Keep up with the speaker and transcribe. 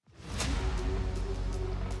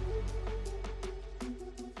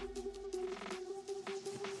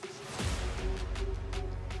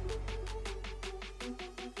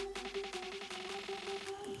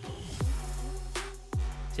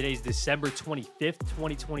Today's December 25th,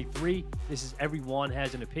 2023. This is Everyone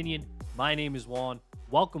Has an Opinion. My name is Juan.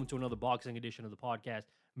 Welcome to another boxing edition of the podcast.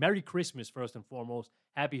 Merry Christmas, first and foremost.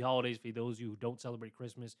 Happy holidays for those of you who don't celebrate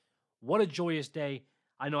Christmas. What a joyous day.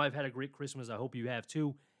 I know I've had a great Christmas. I hope you have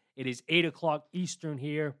too. It is 8 o'clock Eastern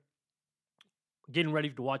here. Getting ready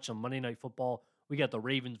to watch some Monday Night Football. We got the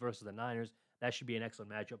Ravens versus the Niners. That should be an excellent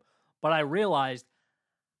matchup. But I realized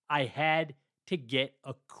I had to get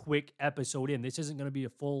a quick episode in. This isn't going to be a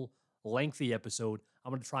full, lengthy episode.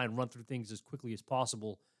 I'm going to try and run through things as quickly as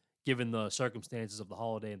possible, given the circumstances of the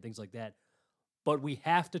holiday and things like that. But we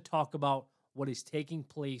have to talk about what is taking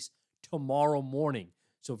place tomorrow morning.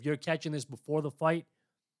 So if you're catching this before the fight,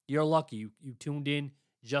 you're lucky. You tuned in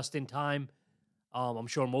just in time. I'm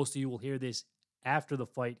sure most of you will hear this after the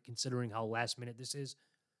fight, considering how last minute this is.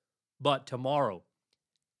 But tomorrow,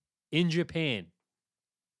 in Japan,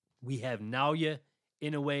 we have Naoya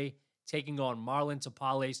Inoue taking on Marlon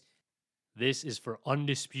Tapales. This is for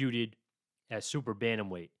undisputed at super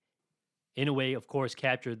bantamweight. Inoue, of course,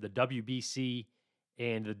 captured the WBC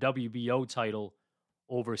and the WBO title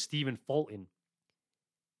over Stephen Fulton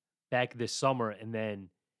back this summer. And then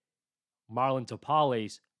Marlon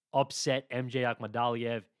Tapales upset MJ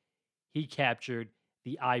Akhmadaliev. He captured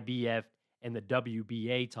the IBF and the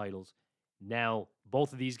WBA titles. Now,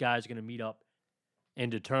 both of these guys are going to meet up and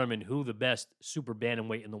determine who the best super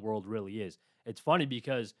bantamweight in the world really is. It's funny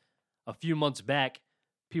because a few months back,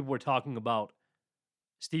 people were talking about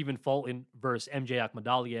Stephen Fulton versus MJ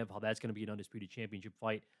Akhmadaliev, how that's going to be an undisputed championship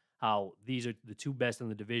fight, how these are the two best in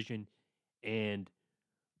the division, and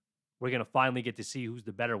we're going to finally get to see who's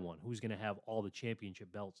the better one, who's going to have all the championship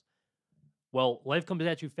belts. Well, life comes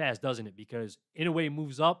at you fast, doesn't it? Because Inoue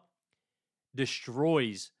moves up,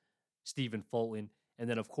 destroys Stephen Fulton, and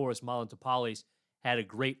then, of course, Marlon Tapales had a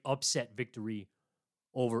great upset victory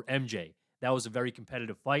over MJ. That was a very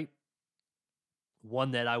competitive fight.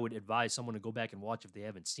 One that I would advise someone to go back and watch if they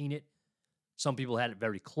haven't seen it. Some people had it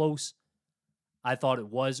very close. I thought it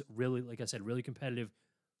was really, like I said, really competitive.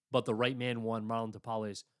 But the right man won. Marlon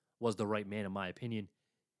Tapales was the right man, in my opinion.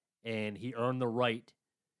 And he earned the right,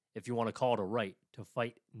 if you want to call it a right, to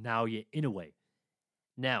fight Naoya Inoue.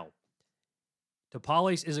 Now,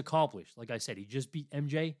 Tapales is accomplished. Like I said, he just beat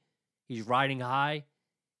MJ. He's riding high.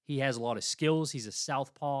 He has a lot of skills. He's a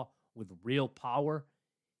southpaw with real power.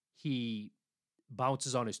 He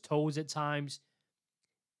bounces on his toes at times.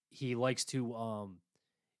 He likes to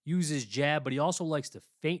use his jab, but he also likes to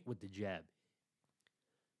feint with the jab.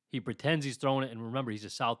 He pretends he's throwing it, and remember, he's a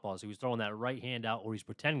southpaw, so he's throwing that right hand out, or he's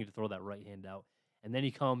pretending to throw that right hand out, and then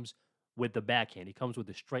he comes with the backhand. He comes with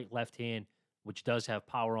the straight left hand, which does have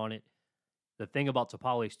power on it. The thing about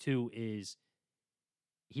Tapales, too, is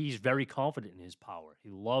he's very confident in his power. He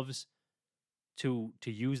loves to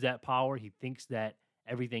use that power. He thinks that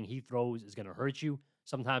everything he throws is going to hurt you.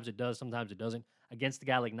 Sometimes it does, sometimes it doesn't. Against a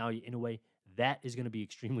guy like Naoya Inoue, that is going to be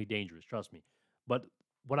extremely dangerous, trust me. But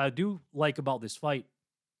what I do like about this fight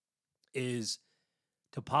is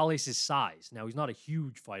Tapales' size. Now, he's not a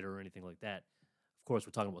huge fighter or anything like that. Of course,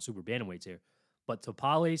 we're talking about super bantamweights here. But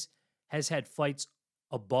Tapales has had fights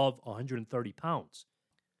above 130 pounds.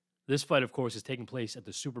 This fight, of course, is taking place at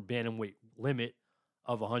the super bantamweight limit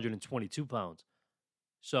of 122 pounds.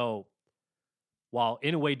 So, while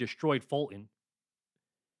Inoue destroyed Fulton,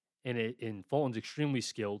 and Fulton's extremely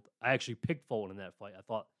skilled, I actually picked Fulton in that fight. I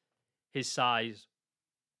thought his size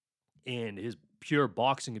and his pure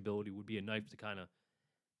boxing ability would be a knife to kind of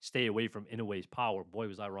stay away from Inoue's power. Boy,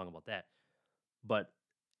 was I wrong about that. But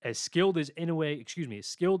as skilled as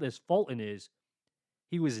Fulton is,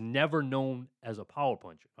 he was never known as a power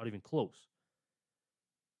puncher, not even close.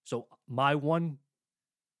 So my one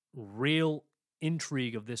real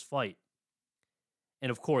intrigue of this fight,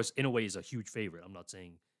 and of course, Inoue is a huge favorite. I'm not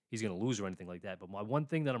saying he's going to lose or anything like that, but my one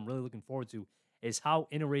thing that I'm really looking forward to is how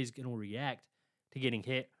Inoue is going to react to getting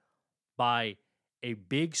hit by a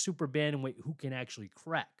big super bantamweight who can actually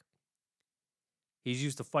crack. He's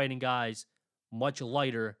used to fighting guys much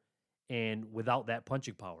lighter and without that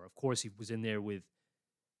punching power. Of course, he was in there with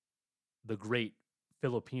the great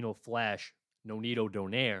Filipino flash, Nonito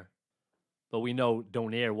Donaire. But we know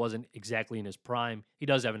Donaire wasn't exactly in his prime. He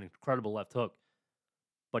does have an incredible left hook,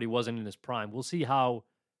 but he wasn't in his prime. We'll see how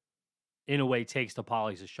Inoue takes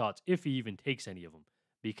Tapales' shots, if he even takes any of them.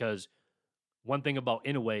 Because one thing about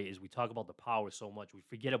Inoue is we talk about the power so much, we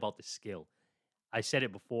forget about the skill. I said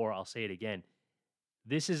it before, I'll say it again.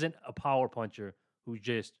 This isn't a power puncher who's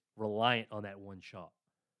just reliant on that one shot.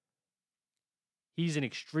 He's an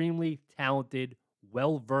extremely talented,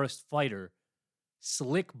 well-versed fighter,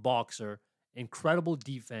 slick boxer, incredible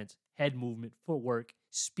defense, head movement, footwork,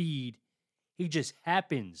 speed. He just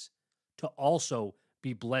happens to also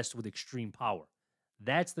be blessed with extreme power.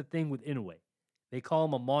 That's the thing with Inoue. They call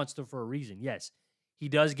him a monster for a reason. Yes, he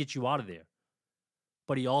does get you out of there,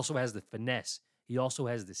 but he also has the finesse. He also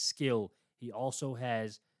has the skill. He also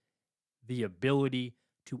has the ability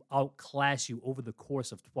to outclass you over the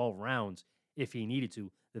course of 12 rounds if he needed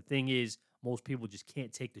to. The thing is, most people just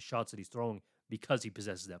can't take the shots that he's throwing because he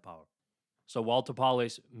possesses that power. So while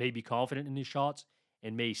Tapales may be confident in his shots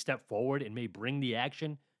and may step forward and may bring the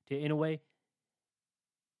action to Inoue,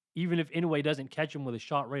 even if Inoue doesn't catch him with a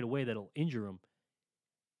shot right away that'll injure him,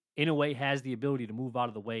 Inoue has the ability to move out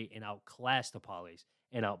of the way and outclass Tapales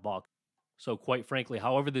and outbox. So quite frankly,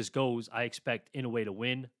 however this goes, I expect Inoue to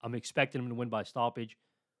win. I'm expecting him to win by stoppage,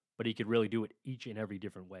 but he could really do it each and every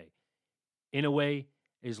different way. Inoue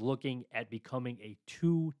is looking at becoming a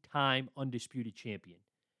 2-time undisputed champion.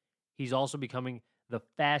 He's also becoming the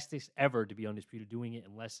fastest ever to be undisputed, doing it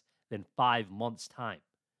in less than 5 months' time.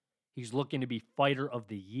 He's looking to be fighter of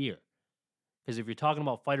the year. Because if you're talking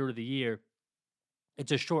about fighter of the year,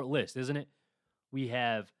 it's a short list, isn't it? We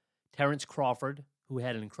have Terrence Crawford, who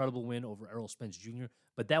had an incredible win over Errol Spence Jr.,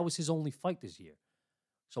 but that was his only fight this year.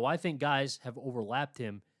 So I think guys have overlapped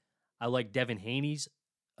him. I like Devin Haney's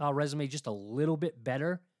resume just a little bit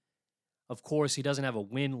better. Of course, he doesn't have a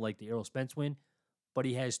win like the Errol Spence win, but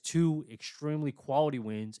he has 2 extremely quality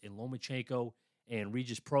wins in Lomachenko and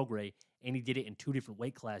Regis Prograis, and he did it in 2 different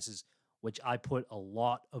weight classes, which I put a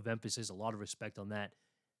lot of emphasis, a lot of respect on that.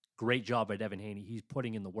 Great job by Devin Haney. He's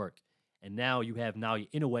putting in the work. And now you have Naoya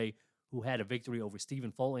Inoue, who had a victory over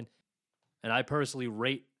Stephen Fulton. And I personally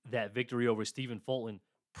rate that victory over Stephen Fulton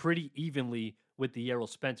pretty evenly with the Errol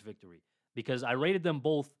Spence victory, because I rated them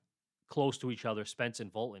both close to each other, Spence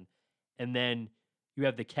and Fulton. And then you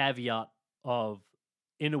have the caveat of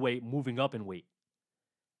Inoue moving up in weight.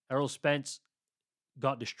 Errol Spence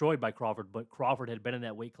got destroyed by Crawford, but Crawford had been in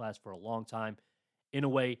that weight class for a long time.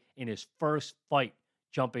 Inoue, in his first fight,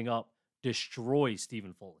 jumping up, destroys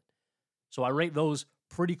Stephen Fulton. So I rate those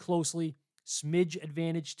pretty closely. Smidge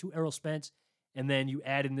advantage to Errol Spence. And then you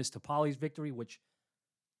add in this Tapales victory, which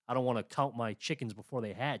I don't want to count my chickens before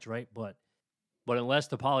they hatch, right? But unless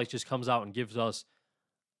Tapales just comes out and gives us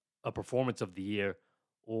a performance of the year,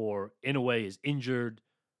 or Inoue is injured,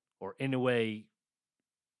 or Inoue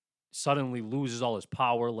suddenly loses all his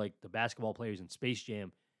power like the basketball players in Space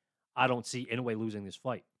Jam, I don't see Inoue losing this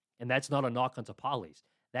fight. And that's not a knock on Tapales.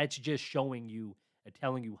 That's just showing you and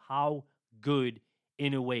telling you how good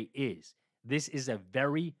Inoue is. This is a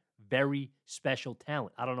very, very special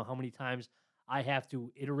talent. I don't know how many times I have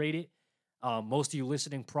to iterate it. Most of you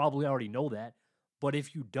listening probably already know that. But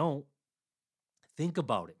if you don't, think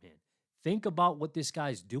about it, man. Think about what this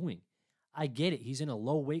guy's doing. I get it. He's in a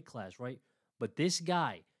low weight class, right? But this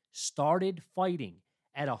guy started fighting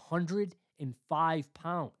at 105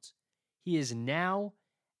 pounds. He is now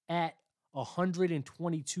at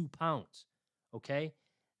 122 pounds, okay?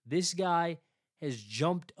 This guy has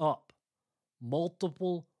jumped up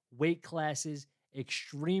multiple weight classes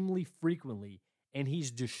extremely frequently, and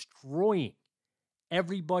he's destroying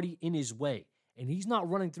everybody in his way. And he's not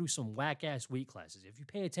running through some whack-ass weight classes. If you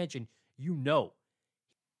pay attention, you know.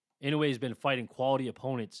 Inoue has been fighting quality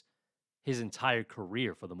opponents his entire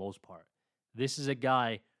career for the most part. This is a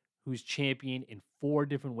guy who's champion in 4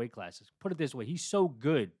 different weight classes. Put it this way, he's so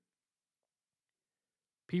good.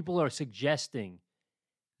 People are suggesting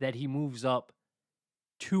that he moves up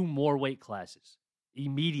 2 more weight classes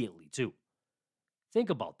immediately, too.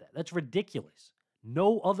 Think about that. That's ridiculous.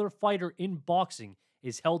 No other fighter in boxing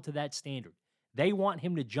is held to that standard. They want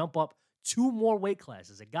him to jump up 2 more weight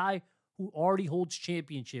classes. A guy who already holds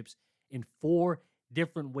championships in 4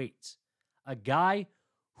 different weights. A guy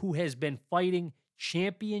who has been fighting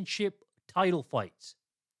championship title fights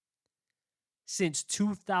since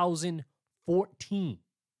 2014.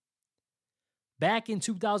 Back in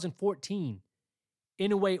 2014,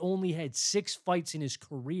 Inoue only had 6 fights in his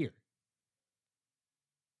career.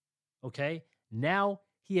 Okay? Now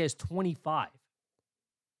he has 25.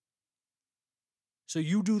 So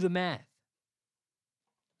you do the math.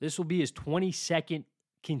 This will be his 22nd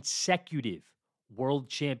consecutive world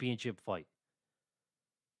championship fight.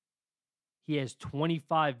 He has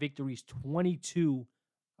 25 victories, 22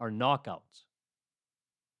 are knockouts.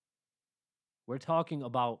 We're talking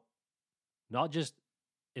about not just,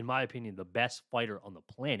 in my opinion, the best fighter on the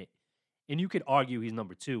planet. And you could argue he's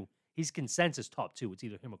number 2. He's consensus top 2. It's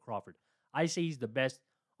either him or Crawford. I say he's the best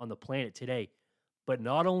on the planet today. But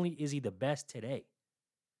not only is he the best today,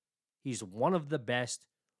 he's one of the best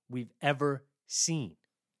we've ever seen.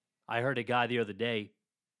 I heard a guy the other day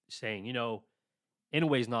saying,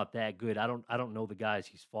 Inoue's not that good. I don't know the guys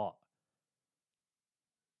he's fought.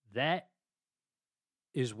 That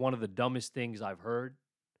is one of the dumbest things I've heard,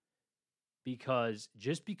 because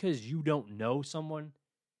just because you don't know someone,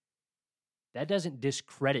 that doesn't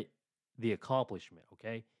discredit the accomplishment,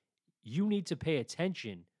 okay? You need to pay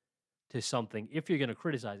attention to something if you're going to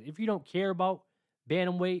criticize it. If you don't care about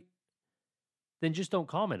bantamweight, then just don't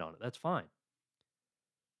comment on it. That's fine.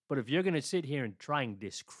 But if you're going to sit here and try and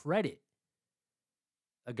discredit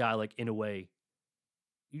a guy like Inoue,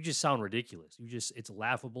 you just sound ridiculous. It's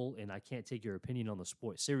laughable, and I can't take your opinion on the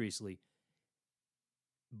sport seriously.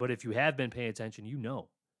 But if you have been paying attention, you know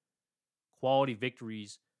quality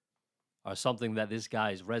victories are something that this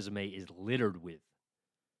guy's resume is littered with.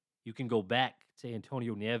 You can go back to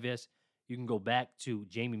Antonio Nieves. You can go back to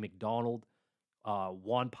Jamie McDonald,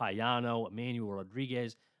 Juan Payano, Emmanuel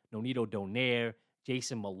Rodriguez, Nonito Donaire,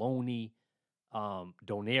 Jason Maloney,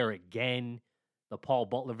 Donaire again, the Paul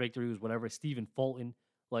Butler victory was whatever, Stephen Fulton.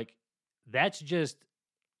 Like, that's just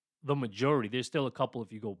the majority. There's still a couple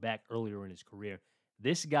if you go back earlier in his career.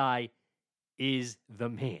 This guy is the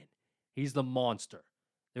man. He's the monster.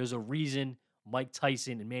 There's a reason Mike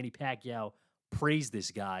Tyson and Manny Pacquiao praise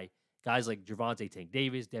this guy. Guys like Gervonta Tank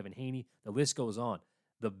Davis, Devin Haney, the list goes on.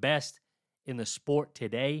 The best in the sport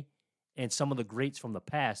today and some of the greats from the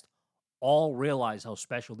past all realize how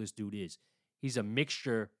special this dude is. He's a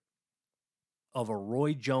mixture of a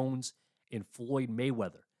Roy Jones and Floyd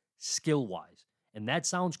Mayweather, skill-wise. And that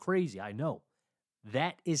sounds crazy, I know.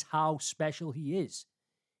 That is how special he is.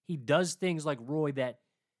 He does things like Roy that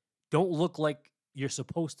don't look like you're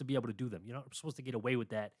supposed to be able to do them. You're not supposed to get away with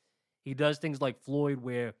that. He does things like Floyd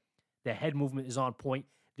where the head movement is on point.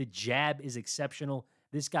 The jab is exceptional.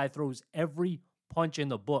 This guy throws every punch in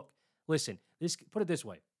the book. Listen, put it this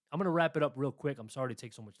way. I'm going to wrap it up real quick. I'm sorry to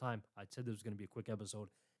take so much time. I said this was going to be a quick episode.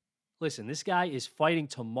 Listen, this guy is fighting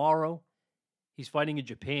tomorrow. He's fighting in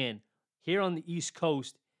Japan. Here on the East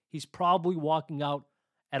Coast, he's probably walking out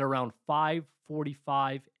at around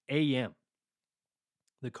 5:45 a.m.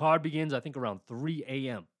 The card begins, I think, around 3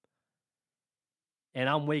 a.m. And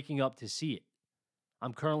I'm waking up to see it.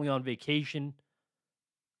 I'm currently on vacation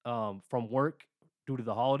from work due to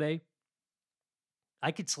the holiday.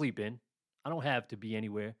 I could sleep in. I don't have to be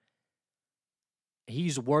anywhere.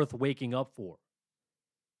 He's worth waking up for.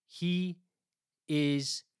 He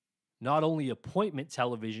is not only appointment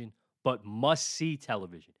television, but must-see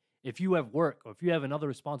television. If you have work or if you have another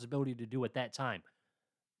responsibility to do at that time,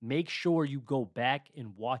 make sure you go back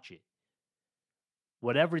and watch it.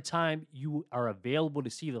 Whatever time you are available to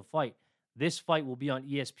see the fight, this fight will be on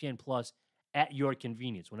ESPN Plus at your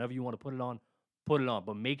convenience. Whenever you want to put it on, put it on.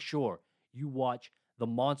 But make sure you watch the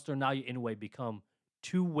monster Naoya Inoue become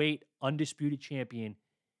two-weight undisputed champion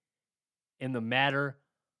in the matter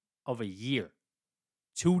of a year.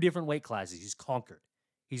 2 different weight classes he's conquered.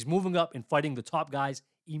 He's moving up and fighting the top guys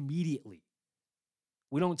immediately.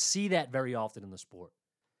 We don't see that very often in the sport.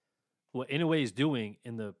 What Inoue is doing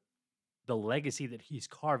in the legacy that he's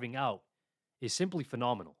carving out is simply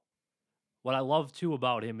phenomenal. What I love, too,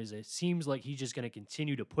 about him is it seems like he's just going to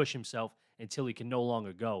continue to push himself until he can no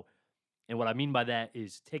longer go. And what I mean by that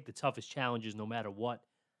is take the toughest challenges no matter what.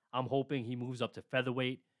 I'm hoping he moves up to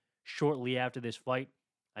featherweight shortly after this fight.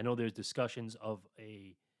 I know there's discussions of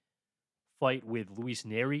a fight with Luis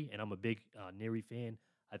Neri, and I'm a big Neri fan.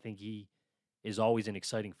 I think he is always in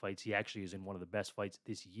exciting fights. He actually is in one of the best fights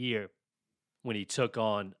this year when he took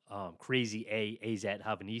on Crazy Azat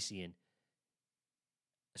Havanesian.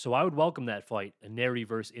 So I would welcome that fight, a Neri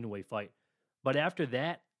versus Inoue fight. But after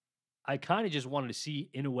that, I kind of just wanted to see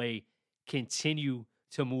Inoue continue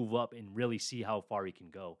to move up and really see how far he can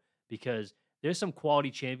go. Because there's some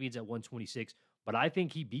quality champions at 126, but I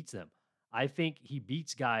think he beats them. I think he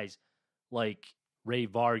beats guys like Ray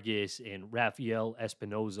Vargas and Rafael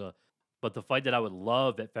Espinoza. But the fight that I would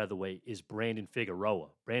love at featherweight is Brandon Figueroa.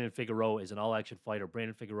 Brandon Figueroa is an all-action fighter.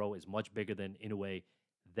 Brandon Figueroa is much bigger than Inoue.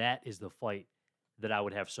 That is the fight that I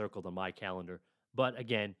would have circled on my calendar. But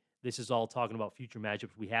again, this is all talking about future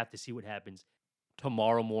matchups. We have to see what happens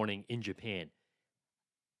tomorrow morning in Japan.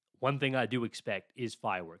 One thing I do expect is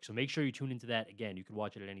fireworks. So make sure you tune into that. Again, you can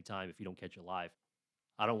watch it at any time if you don't catch it live.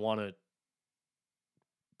 I don't want to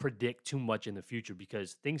predict too much in the future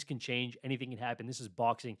because things can change. Anything can happen. This is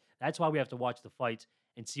boxing. That's why we have to watch the fights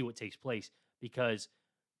and see what takes place, because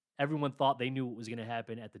everyone thought they knew what was going to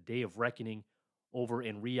happen at the Day of Reckoning over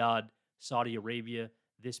in Riyadh, Saudi Arabia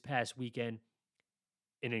this past weekend.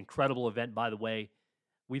 An incredible event, by the way.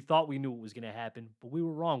 We thought we knew what was going to happen, but we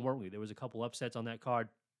were wrong, weren't we? There was a couple upsets on that card.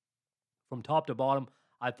 From top to bottom,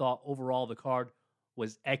 I thought overall the card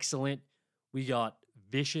was excellent. We got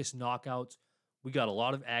vicious knockouts. We got a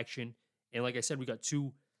lot of action. And like I said, we got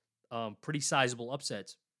 2 pretty sizable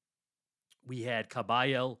upsets. We had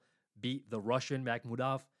Kabayel beat the Russian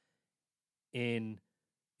Makhmudov in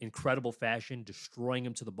incredible fashion, destroying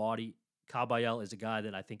him to the body. Kabayel is a guy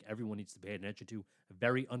that I think everyone needs to pay attention to. A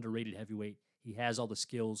very underrated heavyweight. He has all the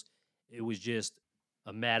skills. It was just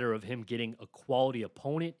a matter of him getting a quality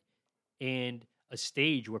opponent and a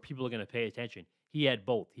stage where people are going to pay attention. He had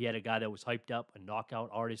both. He had a guy that was hyped up, a knockout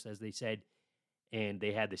artist, as they said, and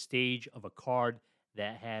they had the stage of a card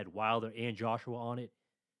that had Wilder and Joshua on it.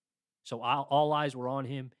 So all eyes were on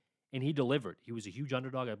him, and he delivered. He was a huge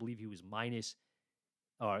underdog. I believe he was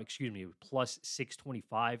plus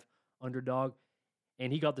 625 underdog,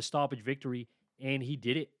 and he got the stoppage victory, and he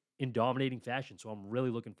did it in dominating fashion. So I'm really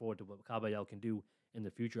looking forward to what Kabayel can do in the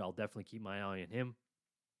future. I'll definitely keep my eye on him.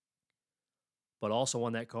 But also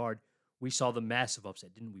on that card, we saw the massive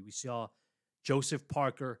upset, didn't we? We saw Joseph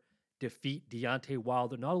Parker defeat Deontay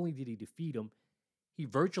Wilder. Not only did he defeat him, he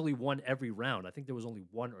virtually won every round. I think there was only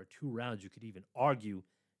 1 or 2 rounds you could even argue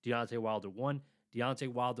Deontay Wilder won. Deontay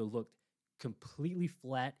Wilder looked completely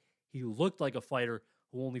flat. He looked like a fighter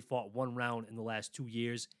who only fought 1 round in the last 2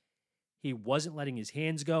 years. He wasn't letting his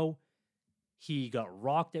hands go. He got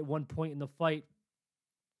rocked at one point in the fight.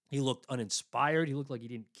 He looked uninspired. He looked like he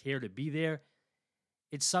didn't care to be there.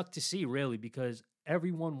 It sucked to see, really, because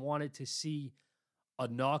everyone wanted to see a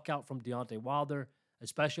knockout from Deontay Wilder,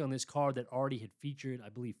 especially on this card that already had featured, I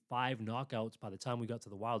believe, 5 knockouts by the time we got to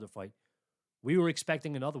the Wilder fight. We were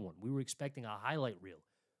expecting another one. We were expecting a highlight reel.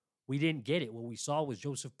 We didn't get it. What we saw was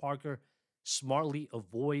Joseph Parker smartly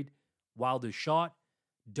avoid Wilder's shot,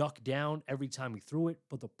 duck down every time he threw it.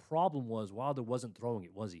 But the problem was Wilder wasn't throwing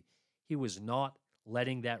it, was he? He was not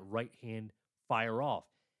letting that right hand fire off.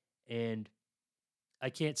 And I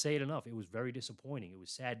can't say it enough. It was very disappointing. It was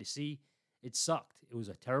sad to see. It sucked. It was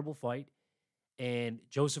a terrible fight. And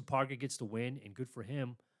Joseph Parker gets the win, and good for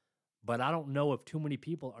him. But I don't know if too many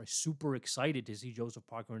people are super excited to see Joseph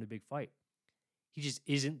Parker in a big fight. He just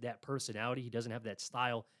isn't that personality. He doesn't have that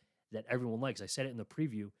style that everyone likes. I said it in the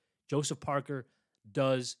preview. Joseph Parker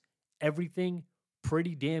does everything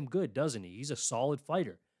pretty damn good, doesn't he? He's a solid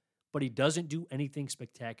fighter, but he doesn't do anything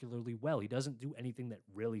spectacularly well. He doesn't do anything that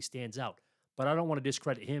really stands out. But I don't want to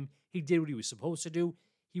discredit him. He did what he was supposed to do.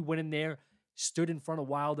 He went in there, stood in front of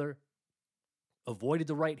Wilder, avoided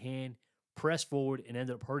the right hand, pressed forward, and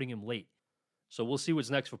ended up hurting him late. So we'll see what's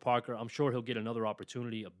next for Parker. I'm sure he'll get another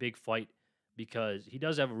opportunity, a big fight, because he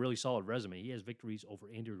does have a really solid resume. He has victories over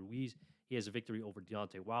Andy Ruiz. He has a victory over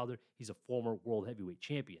Deontay Wilder. He's a former world heavyweight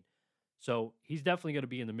champion. So he's definitely going to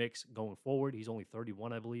be in the mix going forward. He's only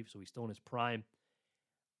 31, I believe, so he's still in his prime.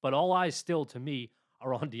 But all eyes still, to me,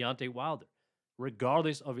 are on Deontay Wilder,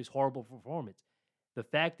 regardless of his horrible performance. The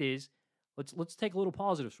fact is, let's take a little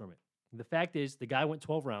positives from it. The fact is, the guy went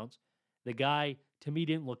 12 rounds. The guy, to me,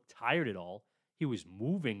 didn't look tired at all. He was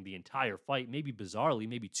moving the entire fight, maybe bizarrely,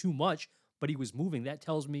 maybe too much, but he was moving. That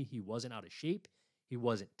tells me he wasn't out of shape. He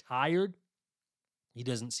wasn't tired. He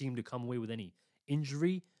doesn't seem to come away with any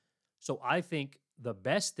injury. So I think the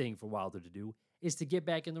best thing for Wilder to do is to get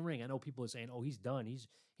back in the ring. I know people are saying, oh, he's done.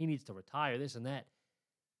 He needs to retire, this and that.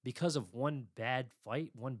 Because of one bad fight,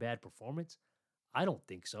 one bad performance? I don't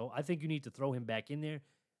think so. I think you need to throw him back in there.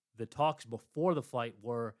 The talks before the fight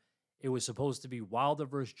were it was supposed to be Wilder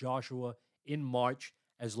versus Joshua in March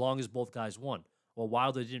as long as both guys won. Well,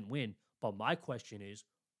 Wilder didn't win. But my question is,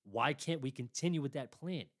 why can't we continue with that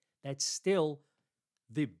plan? That's still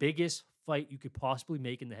the biggest fight you could possibly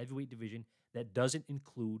make in the heavyweight division that doesn't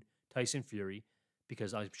include Tyson Fury,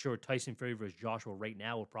 because I'm sure Tyson Fury versus Joshua right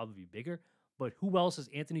now will probably be bigger. But who else is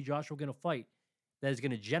Anthony Joshua going to fight that is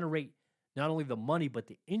going to generate not only the money but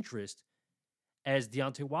the interest as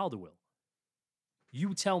Deontay Wilder will?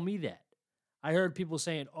 You tell me that. I heard people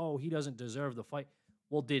saying, oh, he doesn't deserve the fight.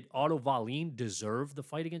 Well, did Otto Wallin deserve the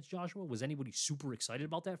fight against Joshua? Was anybody super excited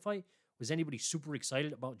about that fight? Was anybody super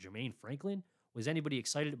excited about Jermaine Franklin? Was anybody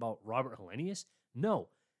excited about Robert Helenius? No.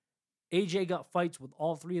 AJ got fights with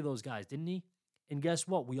all 3 of those guys, didn't he? And guess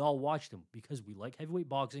what? We all watched them because we like heavyweight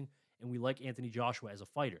boxing and we like Anthony Joshua as a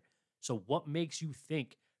fighter. So what makes you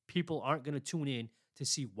think people aren't going to tune in to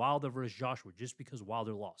see Wilder versus Joshua just because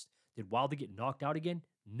Wilder lost? Did Wilder get knocked out again?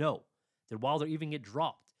 No. Did Wilder even get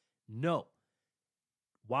dropped? No.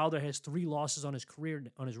 Wilder has 3 losses on his career,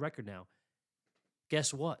 on his record now.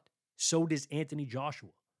 Guess what? So does Anthony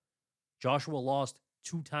Joshua. Joshua lost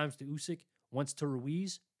 2 times to Usyk, once to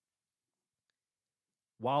Ruiz.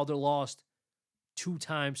 Wilder lost 2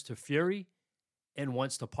 times to Fury and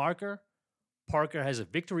once to Parker. Parker has a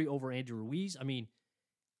victory over Andy Ruiz. I mean,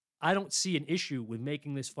 I don't see an issue with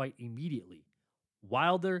making this fight immediately.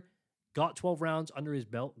 Wilder got 12 rounds under his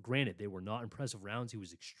belt. Granted, they were not impressive rounds. He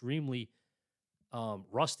was extremely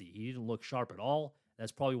rusty. He didn't look sharp at all.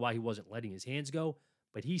 That's probably why he wasn't letting his hands go.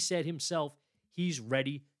 But he said himself he's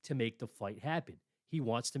ready to make the fight happen. He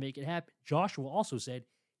wants to make it happen. Joshua also said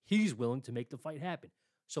he's willing to make the fight happen.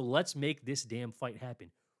 So let's make this damn fight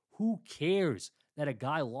happen. Who cares that a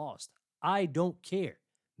guy lost? I don't care.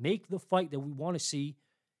 Make the fight that we want to see.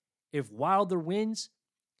 If Wilder wins,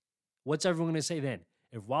 what's everyone going to say then?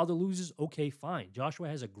 If Wilder loses, okay, fine. Joshua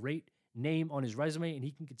has a great name on his resume and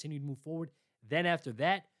he can continue to move forward. Then after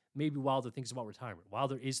that, maybe Wilder thinks about retirement.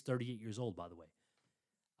 Wilder is 38 years old, by the way.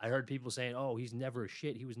 I heard people saying, oh, he's never a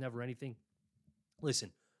shit. He was never anything.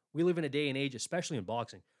 Listen, we live in a day and age, especially in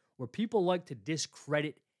boxing, where people like to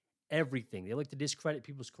discredit everything. They like to discredit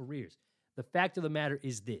people's careers. The fact of the matter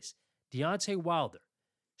is this. Deontay Wilder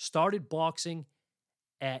started boxing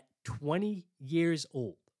at 20 years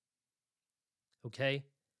old. Okay?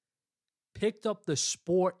 Picked up the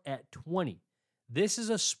sport at 20. This is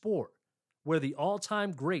a sport where the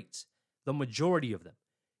all-time greats, the majority of them,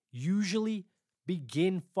 usually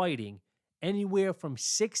begin fighting anywhere from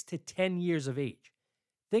 6 to 10 years of age.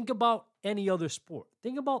 Think about any other sport.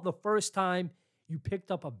 Think about the first time you picked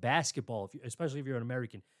up a basketball, especially if you're an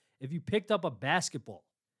American. If you picked up a basketball,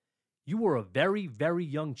 you were a very, very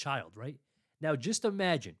young child, right? Now, just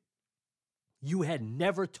imagine you had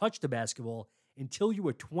never touched a basketball until you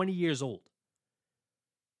were 20 years old.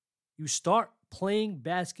 You start playing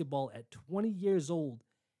basketball at 20 years old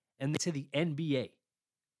and then to the NBA.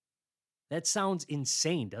 That sounds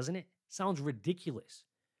insane, doesn't it? Sounds ridiculous.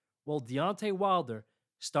 Well, Deontay Wilder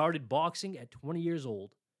started boxing at 20 years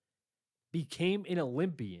old, became an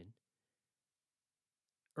Olympian,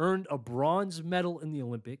 earned a bronze medal in the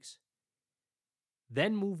Olympics,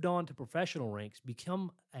 then moved on to professional ranks,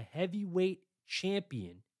 become a heavyweight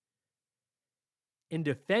champion, and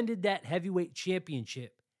defended that heavyweight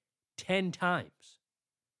championship 10 times.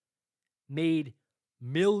 Made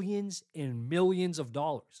millions and millions of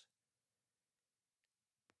dollars.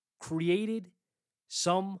 Created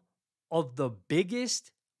some of the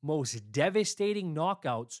biggest, most devastating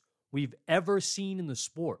knockouts we've ever seen in the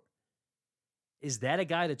sport. Is that a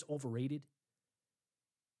guy that's overrated?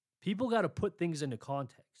 People got to put things into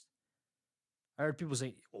context. I heard people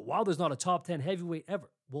say, well, Wilder's not a top 10 heavyweight ever.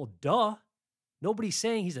 Well, duh. Nobody's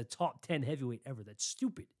saying he's a top 10 heavyweight ever. That's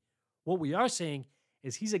stupid. What we are saying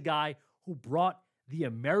is he's a guy who brought the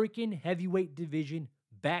American heavyweight division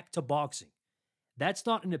back to boxing. That's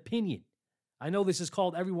not an opinion. I know this is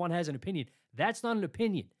called everyone has an opinion. That's not an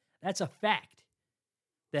opinion. That's a fact.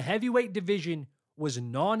 The heavyweight division was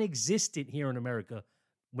non-existent here in America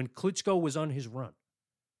when Klitschko was on his run.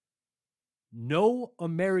 No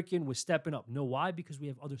American was stepping up. No, why? Because we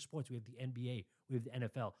have other sports. We have the NBA. We have the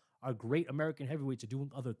NFL. Our great American heavyweights are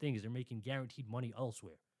doing other things. They're making guaranteed money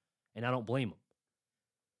elsewhere. And I don't blame them.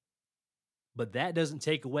 But that doesn't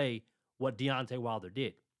take away what Deontay Wilder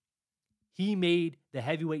did. He made the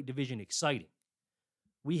heavyweight division exciting.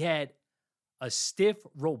 We had a stiff,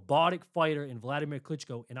 robotic fighter in Vladimir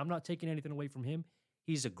Klitschko, and I'm not taking anything away from him.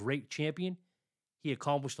 He's a great champion. He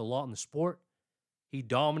accomplished a lot in the sport. He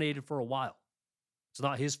dominated for a while. It's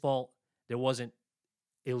not his fault there wasn't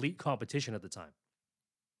elite competition at the time.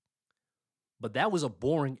 But that was a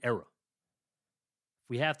boring era. If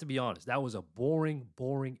we have to be honest, that was a boring,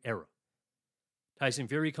 boring era. Tyson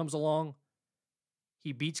Fury comes along.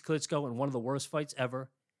 He beats Klitschko in one of the worst fights ever.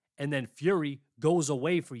 And then Fury goes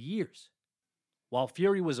away for years. While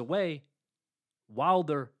Fury was away,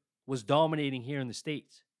 Wilder was dominating here in the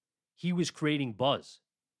States. He was creating buzz.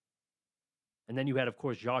 And then you had, of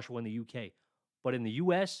course, Joshua in the UK. But in the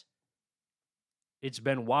US, it's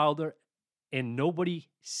been Wilder, and nobody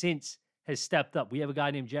since has stepped up. We have a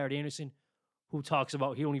guy named Jared Anderson who talks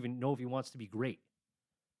about he don't even know if he wants to be great.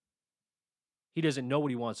 He doesn't know what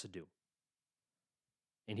he wants to do.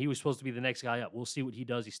 And he was supposed to be the next guy up. We'll see what he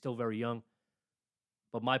does. He's still very young.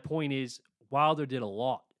 But my point is, Wilder did a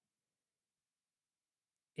lot.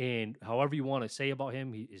 And however you want to say about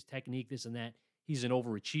him, his technique, this and that, he's an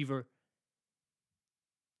overachiever.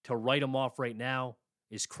 To write him off right now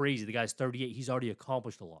is crazy. The guy's 38. He's already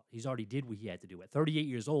accomplished a lot. He's already did what he had to do. At 38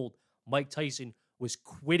 years old, Mike Tyson was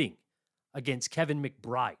quitting against Kevin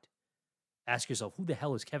McBride. Ask yourself, who the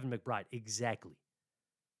hell is Kevin McBride? Exactly.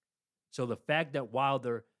 So the fact that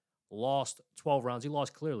Wilder lost 12 rounds, he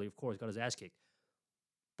lost clearly, of course, got his ass kicked.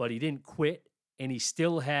 But he didn't quit, and he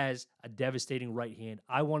still has a devastating right hand.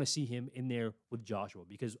 I want to see him in there with Joshua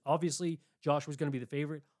because obviously Joshua's going to be the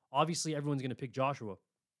favorite. Obviously, everyone's going to pick Joshua.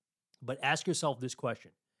 But ask yourself this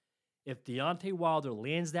question. If Deontay Wilder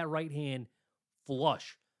lands that right hand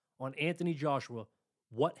flush on Anthony Joshua,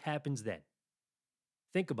 what happens then?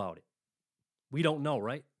 Think about it. We don't know,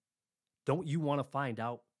 right? Don't you want to find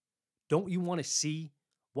out? Don't you want to see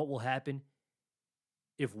what will happen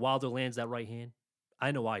if Wilder lands that right hand?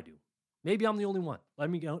 I know I do. Maybe I'm the only one. Let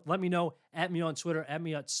me know. At me on Twitter, at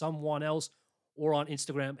me at someone else, or on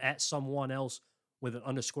Instagram at someone else with an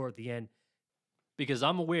underscore at the end. Because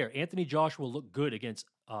I'm aware Anthony Joshua looked good against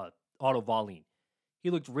Otto Wallin. He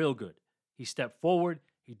looked real good. He stepped forward.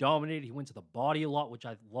 He dominated. He went to the body a lot, which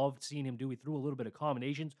I loved seeing him do. He threw a little bit of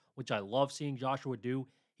combinations, which I love seeing Joshua do.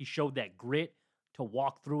 He showed that grit to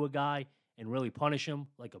walk through a guy and really punish him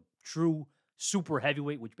like a true super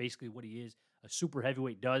heavyweight, which basically what he is, a super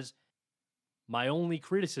heavyweight does. My only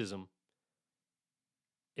criticism,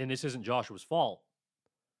 and this isn't Joshua's fault,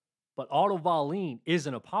 but Otto Wallin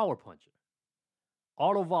isn't a power puncher.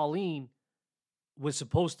 Otto Wallin was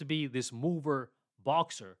supposed to be this mover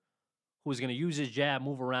boxer who was going to use his jab,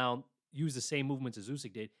 move around, use the same movements as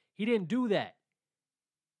Usyk did. He didn't do that.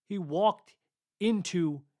 He walked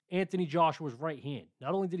into Anthony Joshua's right hand.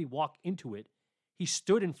 Not only did he walk into it, he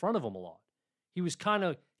stood in front of him a lot. He was kind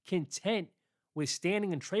of content with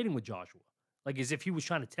standing and trading with Joshua, like as if he was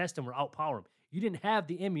trying to test him or outpower him. You didn't have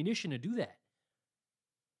the ammunition to do that.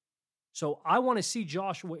 So I want to see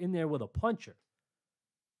Joshua in there with a puncher.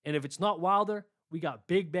 And if it's not Wilder, we got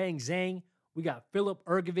Big Bang Zhang, we got Philip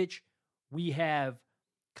Ergovich, we have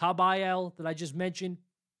Kabayel that I just mentioned.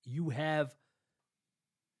 You have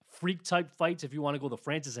freak type fights if you want to go the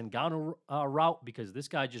Francis Ngannou route, because this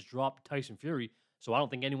guy just dropped Tyson Fury. So I don't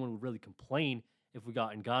think anyone would really complain if we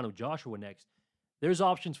got Ngannou Joshua next. There's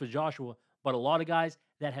options for Joshua, but a lot of guys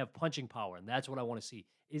that have punching power, and that's what I want to see.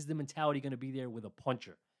 Is the mentality going to be there with a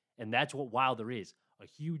puncher? And that's what Wilder is, a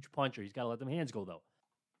huge puncher. He's got to let them hands go, though.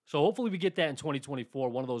 So hopefully we get that in 2024,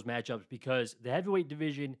 one of those matchups, because the heavyweight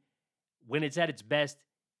division, when it's at its best,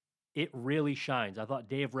 it really shines. I thought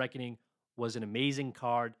Day of Reckoning was an amazing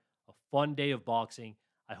card, a fun day of boxing.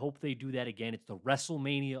 I hope they do that again. It's the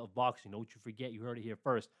WrestleMania of boxing. Don't you forget, you heard it here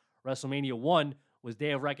first. WrestleMania 1 was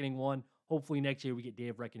Day of Reckoning 1. Hopefully next year we get Day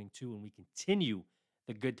of Reckoning 2 and we continue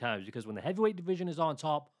the good times, because when the heavyweight division is on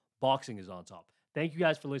top, boxing is on top. Thank you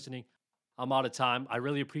guys for listening. I'm out of time. I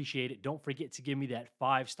really appreciate it. Don't forget to give me that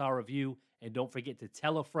 5-star review, and don't forget to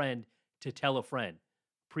tell a friend to tell a friend.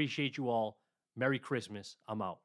 Appreciate you all. Merry Christmas. I'm out.